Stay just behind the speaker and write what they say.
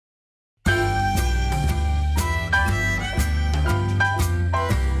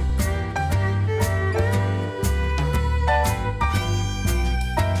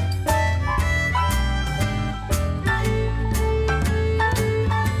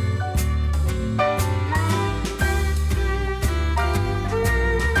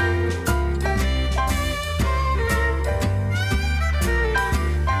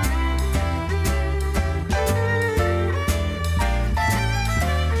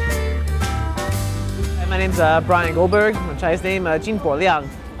name's Brian Goldberg. My Chinese name Jianbing.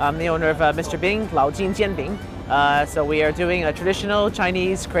 I'm the owner of Mr. Bing, Lao Jin Jianbing. So we are doing a traditional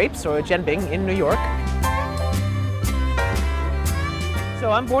Chinese crepes, or Jianbing, in New York.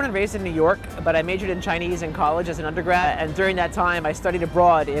 So I'm born and raised in New York, but I majored in Chinese in college as an undergrad, and during that time I studied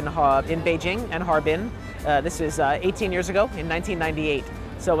abroad in Beijing and Harbin. This was 18 years ago, in 1998.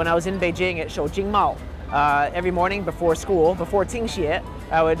 So when I was in Beijing at Xiaotian, every morning before school, before Tingxie,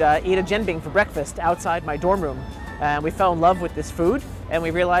 I would eat a Jianbing for breakfast outside my dorm room. And we fell in love with this food, and we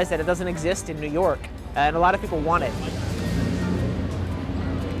realized that it doesn't exist in New York, and a lot of people want it.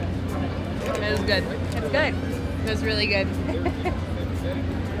 It was good. It's good. It was really good.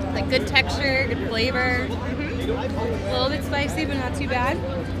 Like good texture, good flavor. A little bit spicy, but not too bad.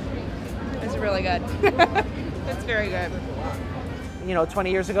 It's really good. It's very good. You know, 20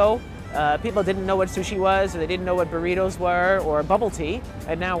 years ago, people didn't know what sushi was, or they didn't know what burritos were, or bubble tea,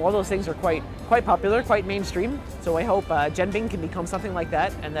 and now all those things are quite popular, quite mainstream. So I hope Jianbing can become something like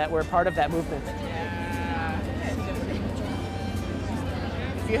that, and that we're part of that movement.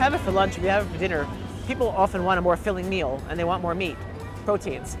 If you have it for lunch, if you have it for dinner, people often want a more filling meal, and they want more meat,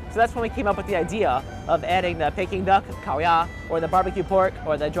 proteins. So that's when we came up with the idea of adding the Peking duck, kaoya, or the barbecue pork,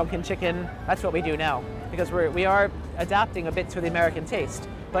 or the drunken chicken. That's what we do now, because we are adapting a bit to the American taste.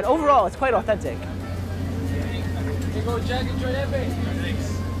 But overall, it's quite authentic.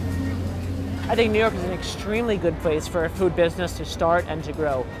 I think New York is an extremely good place for a food business to start and to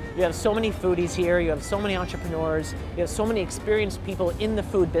grow. You have so many foodies here, you have so many entrepreneurs, you have so many experienced people in the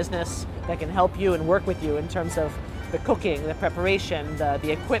food business that can help you and work with you in terms of the cooking, the preparation,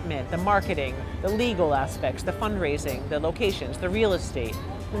 the equipment, the marketing, the legal aspects, the fundraising, the locations, the real estate.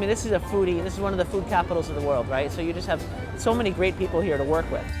 I mean, this is one of the food capitals of the world, right? So you just have so many great people here to work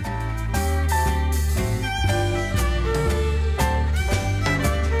with.